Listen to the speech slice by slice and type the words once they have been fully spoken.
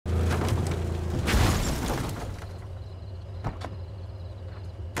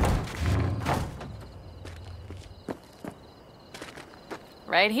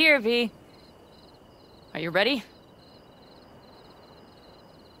Right here, V. Are you ready?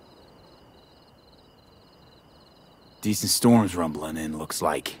 Decent storm's rumbling in, looks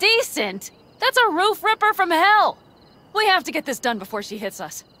like. Decent? That's a roof ripper from hell! We have to get this done before she hits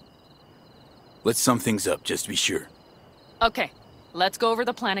us. Let's sum things up, just to be sure. Okay, let's go over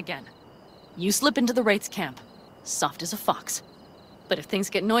the plan again. You slip into the Wraith's camp, soft as a fox. But if things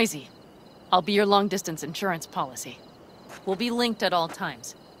get noisy, I'll be your long-distance insurance policy. We'll be linked at all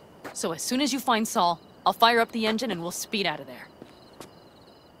times. So as soon as you find Saul, I'll fire up the engine and we'll speed out of there.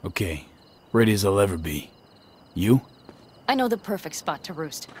 Okay, ready as I'll ever be. You? I know the perfect spot to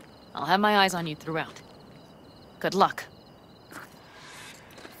roost. I'll have my eyes on you throughout. Good luck.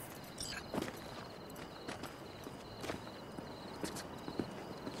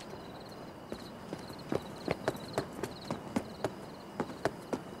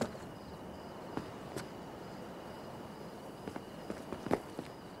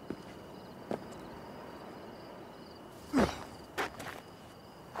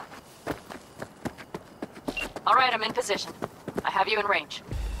 All right, I'm in position. I have you in range.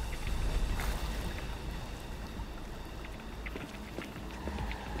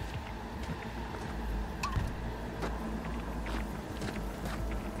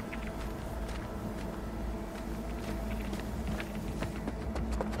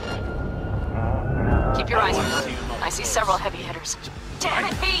 Keep your eyes open. I see several heavy hitters. Damn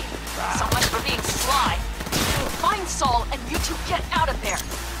it, V! So much for being sly. Find Saul and you two get out of there.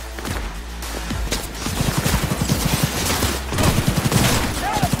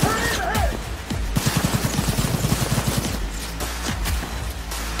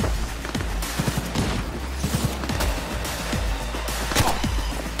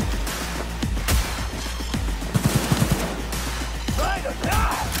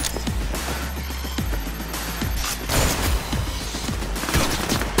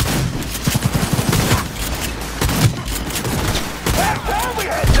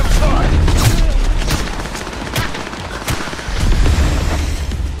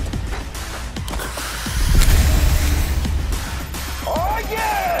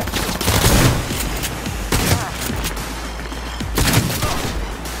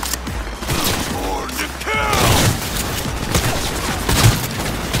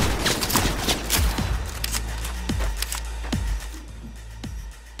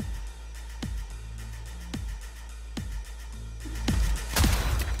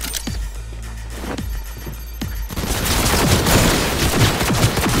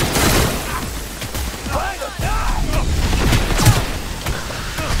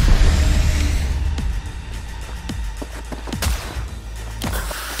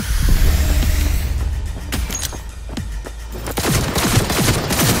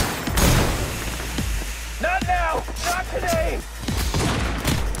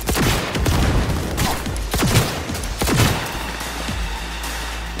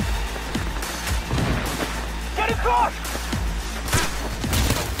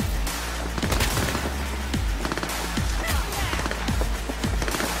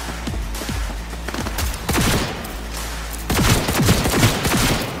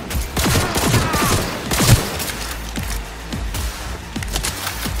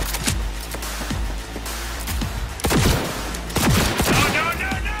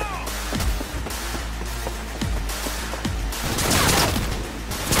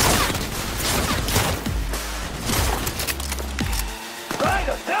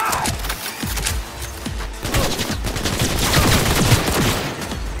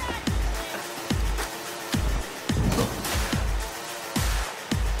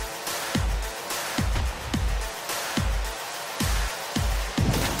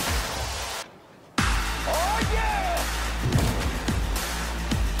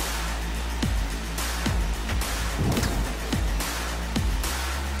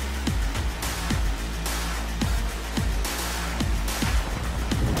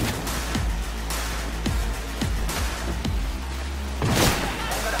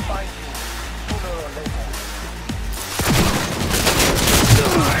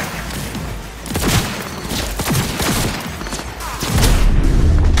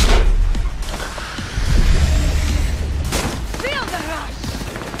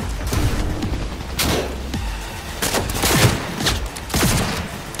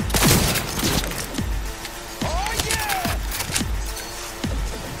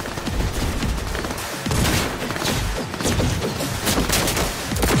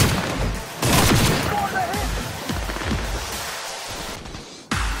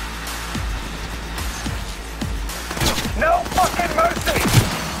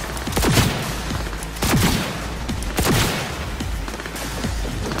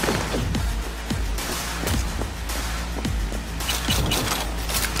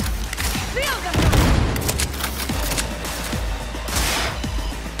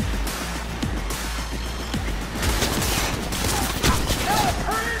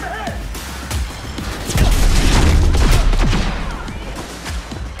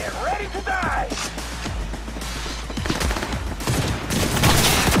 to die!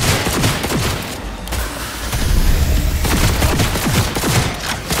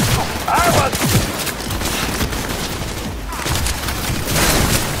 I was...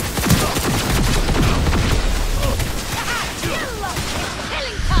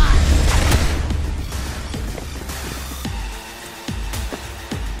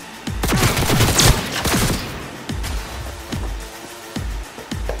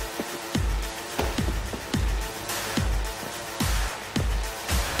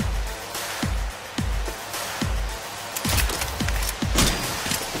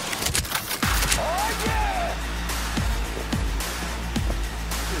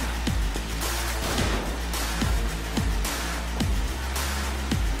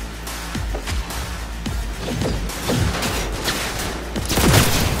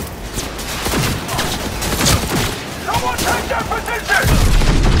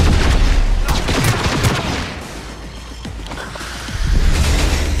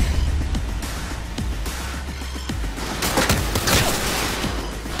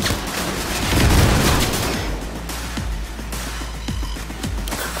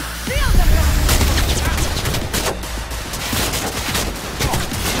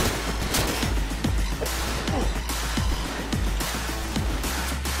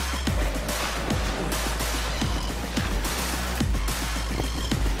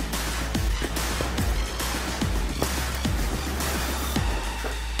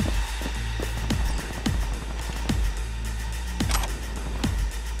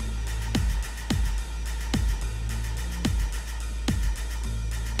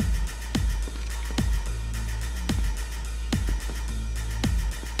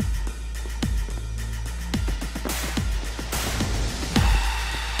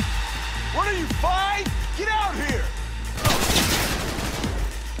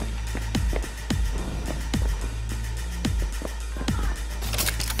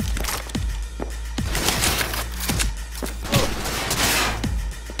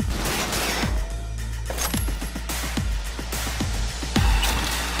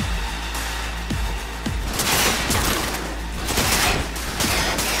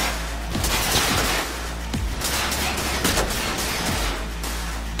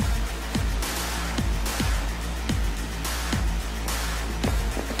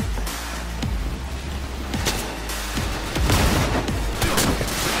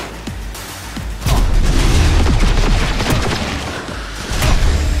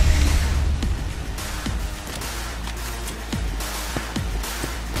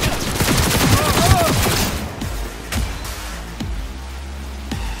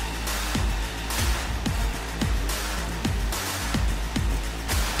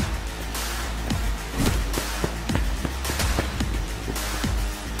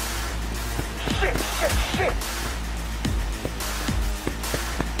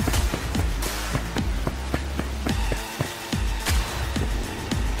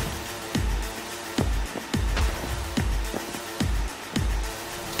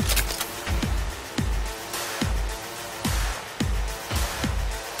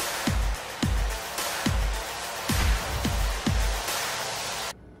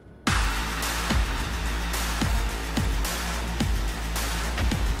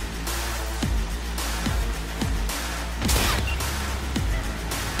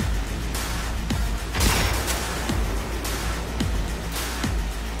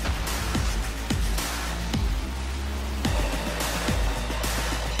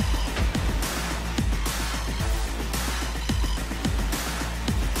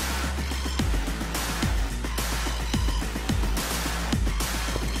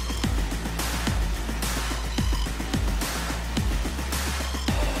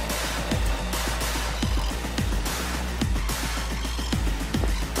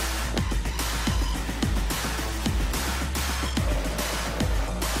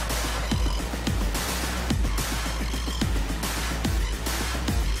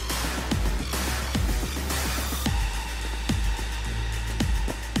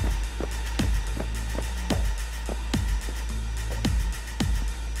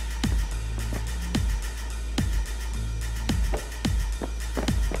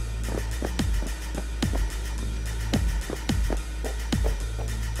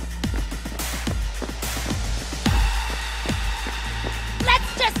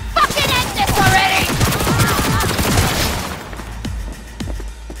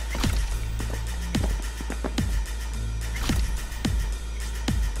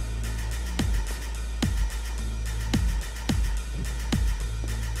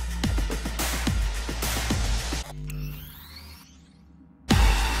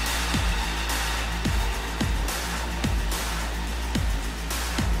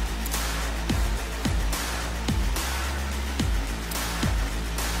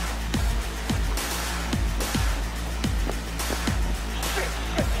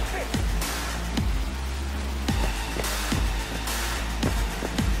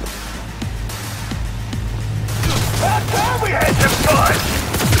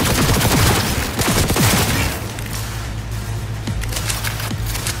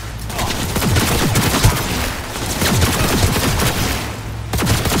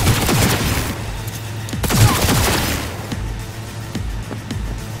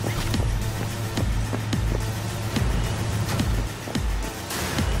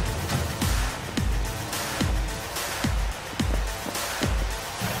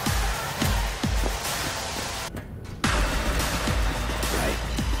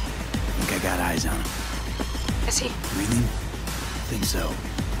 Saul.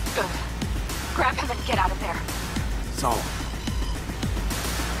 Good. Grab him and get out of there. Saul.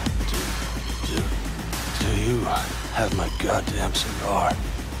 Do you have my goddamn cigar?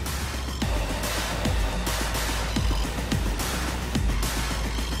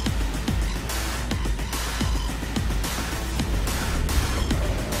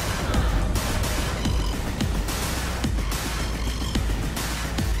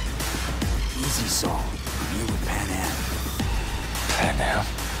 Easy, Saul. You with Pan Am. Pan Am?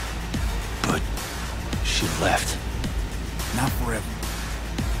 But she left. Not forever.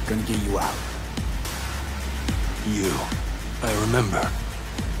 Gonna get you out. You. I remember.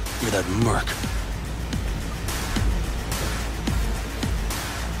 You're that merc.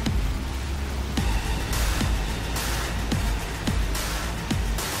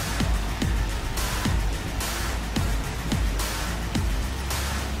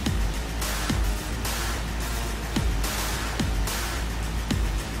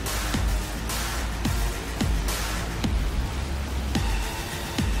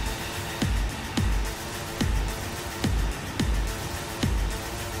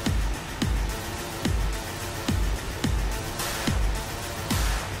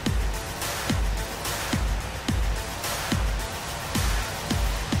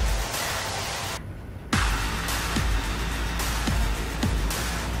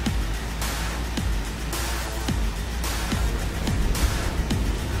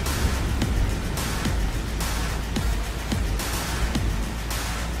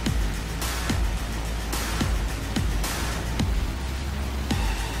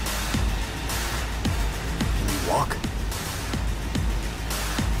 Walk?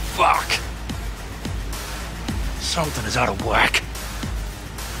 Fuck! Something is out of whack.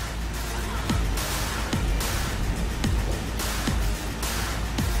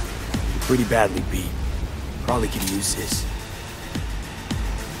 You're pretty badly beat. Probably could use this.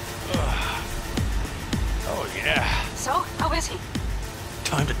 Oh yeah. So, how is he?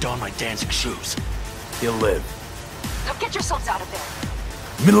 Time to don my dancing shoes. He'll live. Now get yourselves out of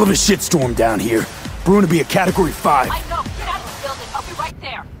there. Middle of a shitstorm down here. Brewing to be a Category 5. I know. Get out of the building. I'll be right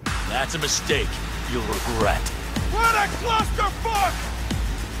there. That's a mistake. You'll regret. What a clusterfuck!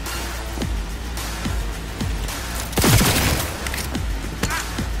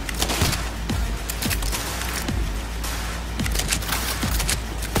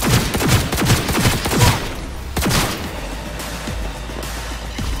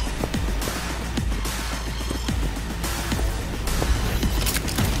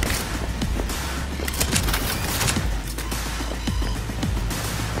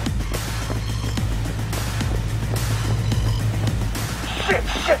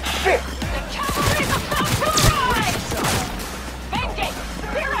 The cavalry's about to arrive! Main gate,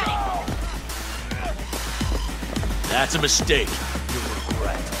 be ready! That's a mistake. You'll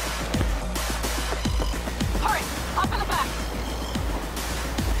regret. Hurry, hop in the back.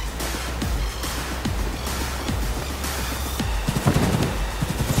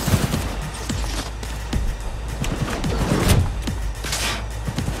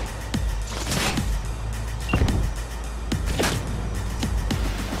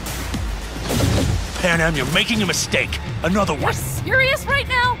 Pan Am, you're making a mistake. Another You're one. serious right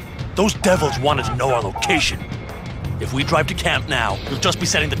now? Those devils wanted to know our location. If we drive to camp now, you'll just be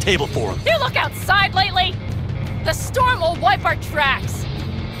setting the table for them. You look outside lately? The storm will wipe our tracks.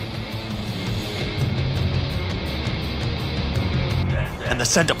 And the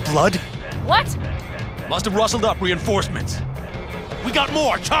scent of blood? What? Must have rustled up reinforcements. We got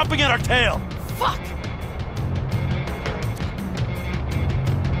more chomping at our tail. Fuck!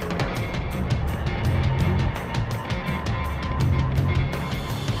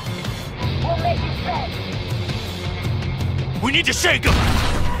 We'll make you pay. We need to shake them.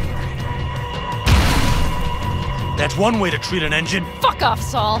 That's one way to treat an engine. Fuck off,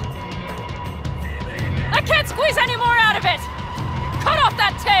 Saul. I can't squeeze any more out of it! Cut off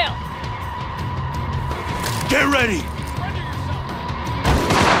that tail! Get ready.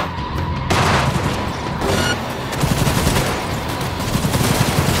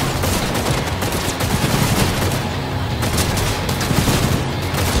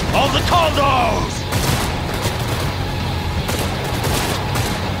 All the condos!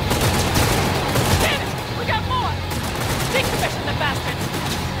 Damn it! We got more! Decommission the bastards!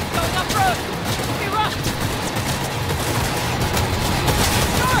 Going off-road! Be rough!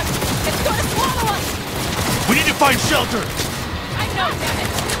 North! It's going to swallow us! We need to find shelter! I know, damn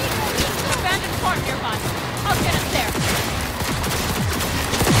it! There's an abandoned farm nearby. I'll get us there.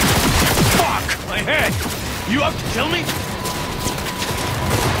 Fuck! My head! You out to kill me?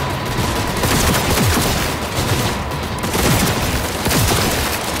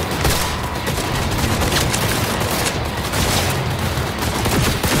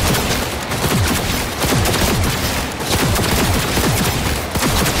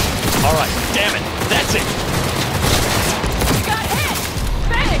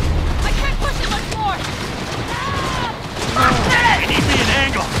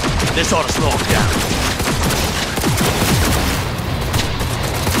 This ought to slow him down.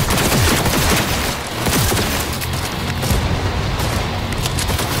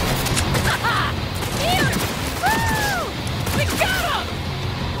 We got him!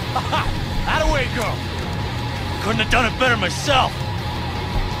 Out of way, girl! Couldn't have done it better myself.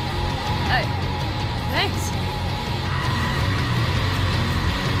 Thanks.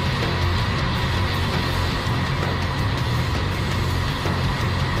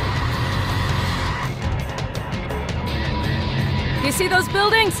 You see those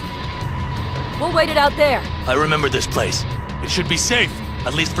buildings? We'll wait it out there. I remember this place. It should be safe,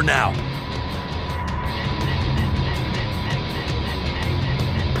 at least for now.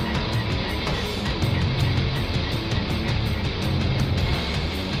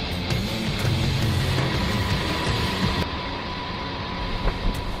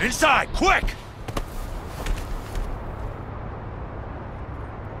 Inside, quick!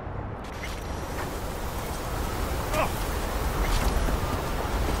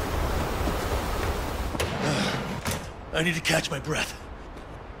 I need to catch my breath.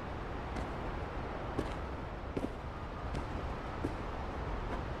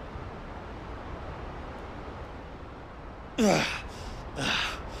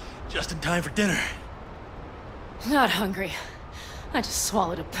 Just in time for dinner. Not hungry. I just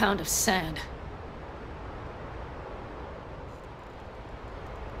swallowed a pound of sand.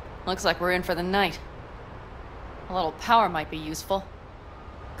 Looks like we're in for the night. A little power might be useful.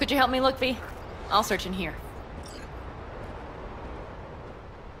 Could you help me look, V? I'll search in here.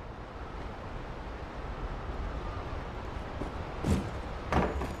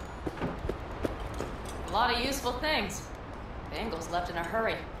 A lot of useful things. Bangles left in a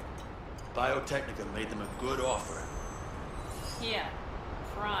hurry. Biotechnica made them a good offer. Yeah,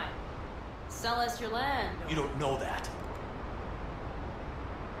 prime. Sell us your land. You don't know that.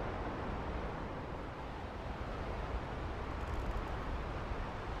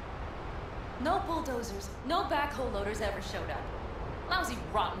 No bulldozers, no backhoe loaders ever showed up. Lousy,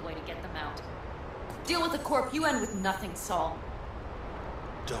 rotten way to get them out. Deal with the corp, you end with nothing, Saul.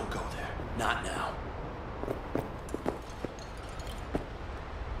 Don't go there. Not now.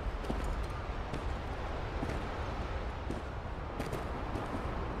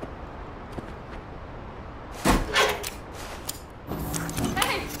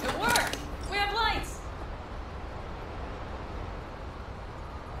 Hey, it worked! We have lights!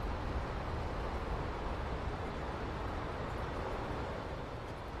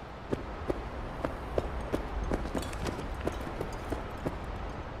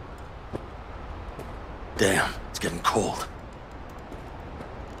 Damn, it's getting cold.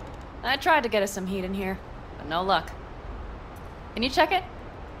 I tried to get us some heat in here, but no luck. Can you check it?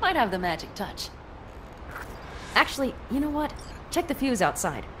 Might have the magic touch. Actually, you know what? Check the fuse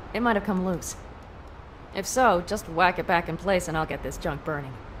outside. It might have come loose. If so, just whack it back in place and I'll get this junk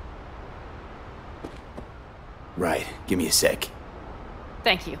burning. Right, give me a sec.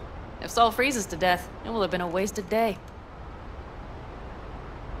 Thank you. If Saul freezes to death, it will have been a wasted day.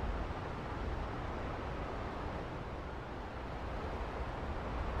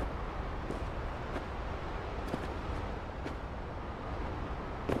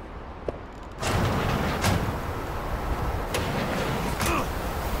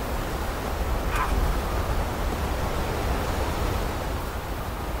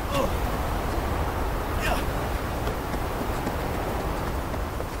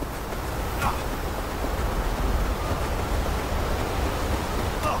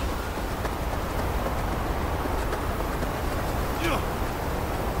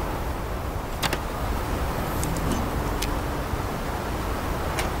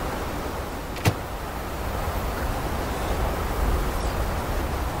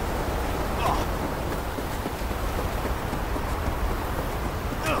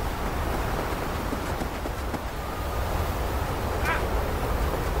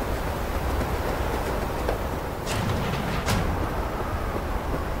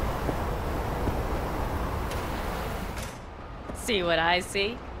 See what I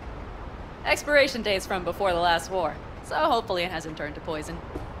see? Expiration date's from before the last war, so hopefully it hasn't turned to poison.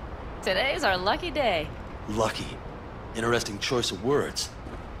 Today's our lucky day. Lucky. Interesting choice of words.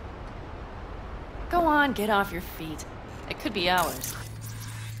 Go on, get off your feet. It could be hours.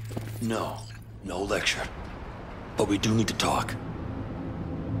 No. No lecture. But we do need to talk.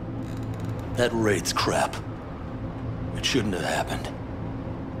 That raid's crap. It shouldn't have happened.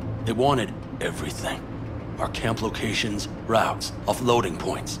 They wanted everything. Our camp locations, routes, offloading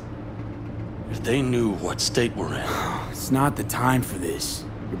points. If they knew what state we're in... It's not the time for this.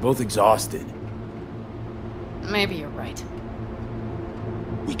 You're both exhausted. Maybe you're right.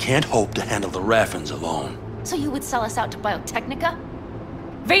 We can't hope to handle the Raffens alone. So you would sell us out to Biotechnica?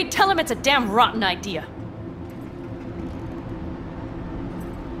 Vade, tell him it's a damn rotten idea.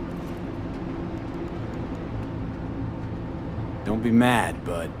 Don't be mad,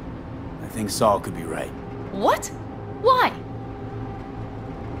 but I think Saul could be right. What? Why?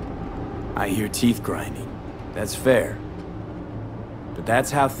 I hear teeth grinding. That's fair. But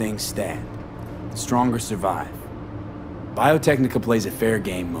that's how things stand. The stronger survive. Biotechnica plays a fair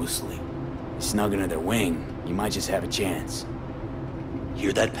game mostly. You snug under their wing, you might just have a chance.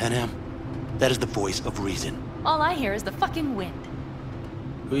 Hear that, Panam? That is the voice of reason. All I hear is the fucking wind.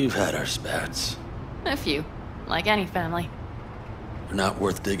 We've had our spats. A few. Like any family. They're not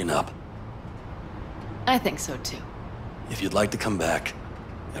worth digging up. I think so too. If you'd like to come back,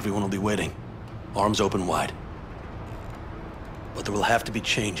 everyone will be waiting. Arms open wide. But there will have to be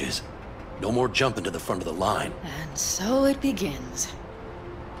changes. No more jumping to the front of the line. And so it begins.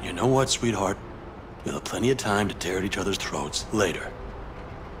 You know what, sweetheart? We'll have plenty of time to tear at each other's throats later.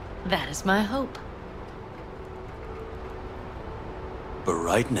 That is my hope. But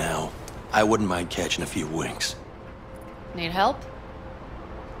right now, I wouldn't mind catching a few winks. Need help?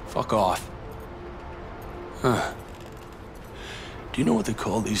 Fuck off. Huh. Do you know what they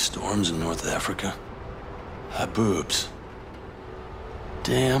call these storms in North Africa? Haboobs.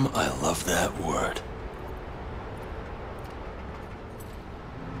 Damn, I love that word.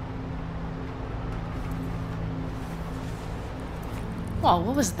 Well,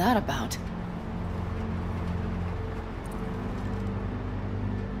 what was that about?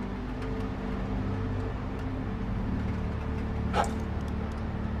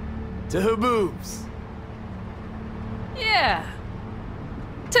 To Haboobs! Yeah.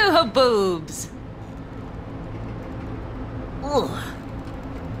 To Haboobs. Ugh.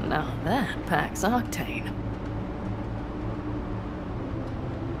 Now that packs octane.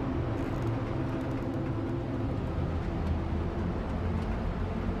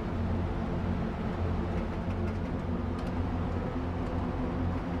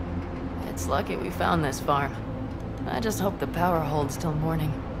 It's lucky we found this farm. I just hope the power holds till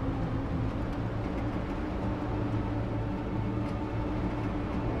morning.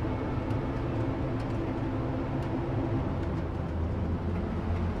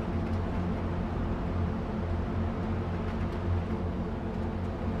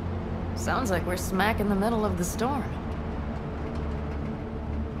 Sounds like we're smack in the middle of the storm.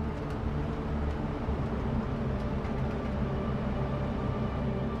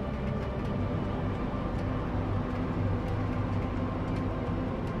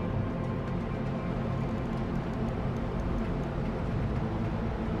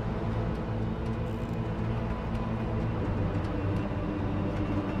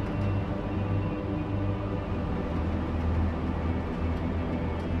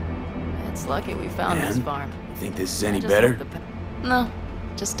 It's lucky we found this farm. You think this is any I just better? hope no,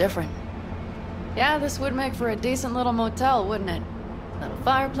 just different. Yeah, this would make for a decent little motel, wouldn't it? Little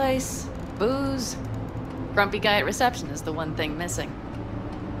fireplace, booze. Grumpy guy at reception is the one thing missing.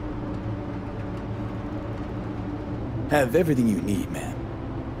 Have everything you need, man.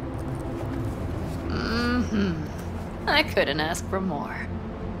 Mm-hmm. I couldn't ask for more.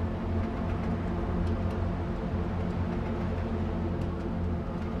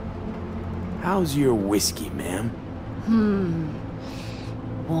 How's your whiskey, ma'am?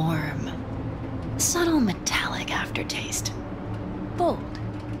 Warm. Subtle metallic aftertaste. Bold,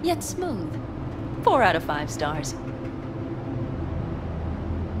 yet smooth. 4 out of 5 stars.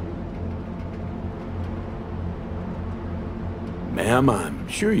 Ma'am, I'm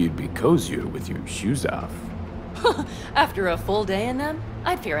sure you'd be cozier with your shoes off. After a full day in them,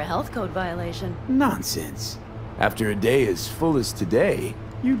 I'd fear a health code violation. Nonsense. After a day as full as today,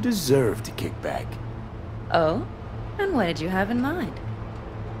 you deserve to kick back. Oh? And what did you have in mind?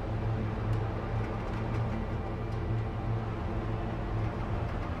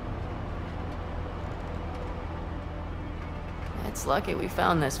 It's lucky we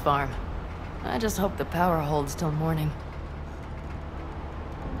found this farm. I just hope the power holds till morning.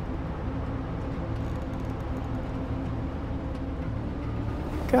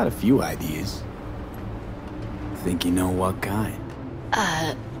 Got a few ideas. Think you know what kind?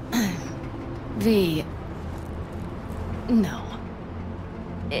 No.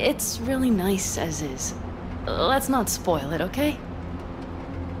 It's really nice as is. Let's not spoil it, okay?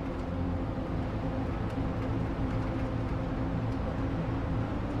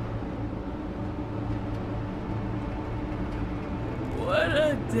 What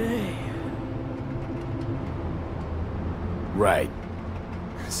a day. Right.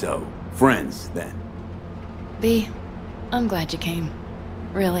 So, friends, then. B, I'm glad you came.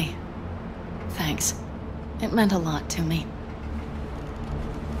 Really. Thanks. It meant a lot to me.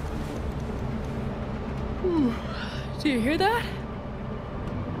 Do you hear that?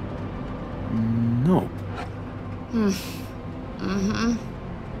 No.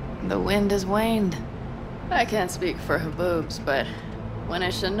 The wind has waned. I can't speak for Haboobs, but when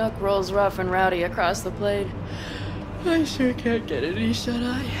a Chinook rolls rough and rowdy across the Plain, I sure can't get any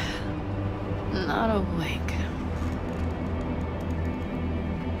shut-eye. Not a wink.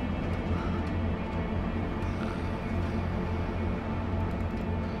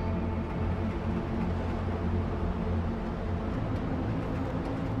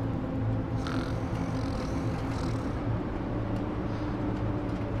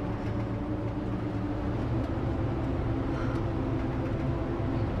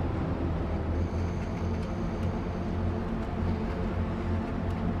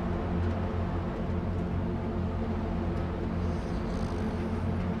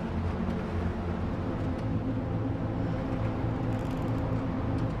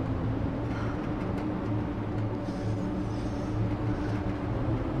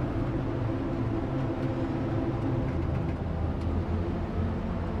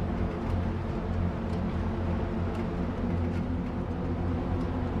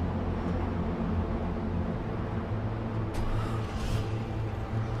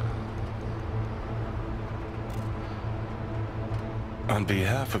 On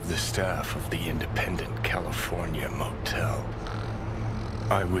behalf of the staff of the Independent California Motel,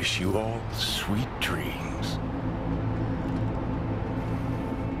 I wish you all sweet dreams.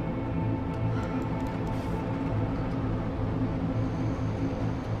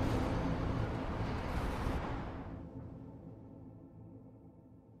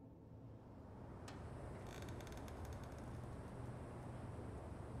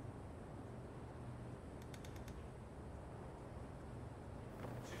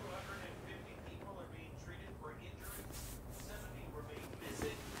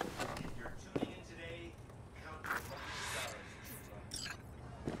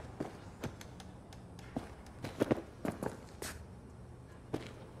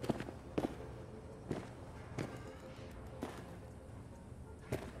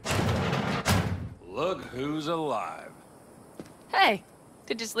 Look who's alive. Hey,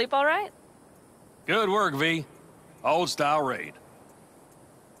 did you sleep all right? Good work, V. Old style raid.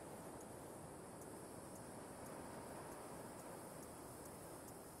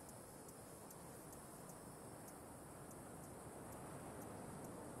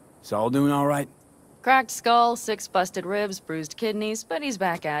 Saul doing all right? Cracked skull, 6 busted ribs, bruised kidneys, but he's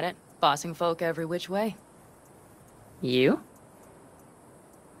back at it, bossing folk every which way. You?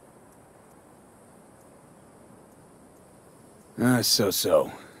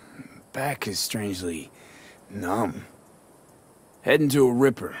 So. Back is strangely numb. Heading to a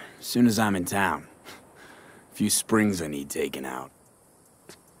ripper as soon as I'm in town. A few springs I need taken out.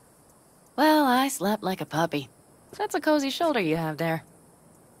 Well, I slept like a puppy. That's a cozy shoulder you have there.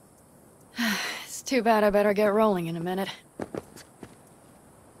 It's too bad I better get rolling in a minute.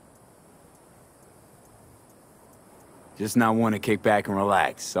 Just not want to kick back and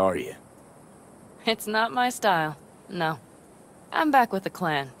relax, are you? It's not my style, no. I'm back with the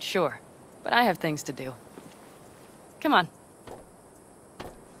clan, sure, but I have things to do. Come on.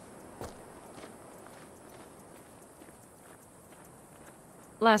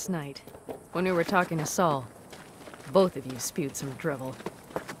 Last night, when we were talking to Saul, both of you spewed some drivel.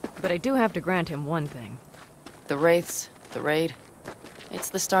 But I do have to grant him one thing. The Wraiths, the raid, it's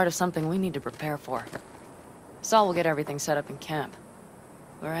the start of something we need to prepare for. Saul will get everything set up in camp.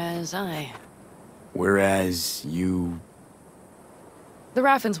 Whereas you... The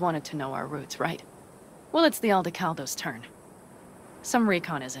Raffins wanted to know our routes, right? Well, it's the Aldecaldo's turn. Some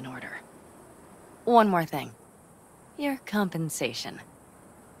recon is in order. One more thing. Your compensation.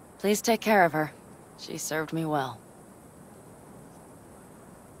 Please take care of her. She served me well.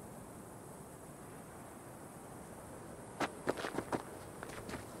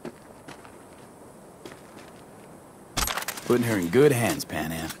 Putting her in good hands,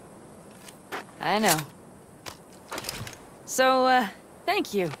 Panam. I know. So,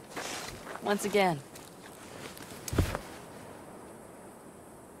 thank you. Once again.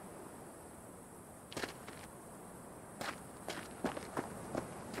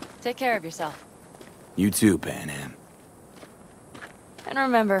 Take care of yourself. You too, Panam. And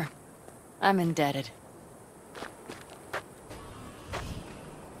remember, I'm indebted.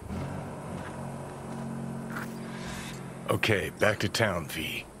 Okay, back to town,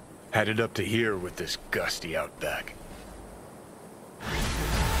 V. Headed up to here with this gusty outback.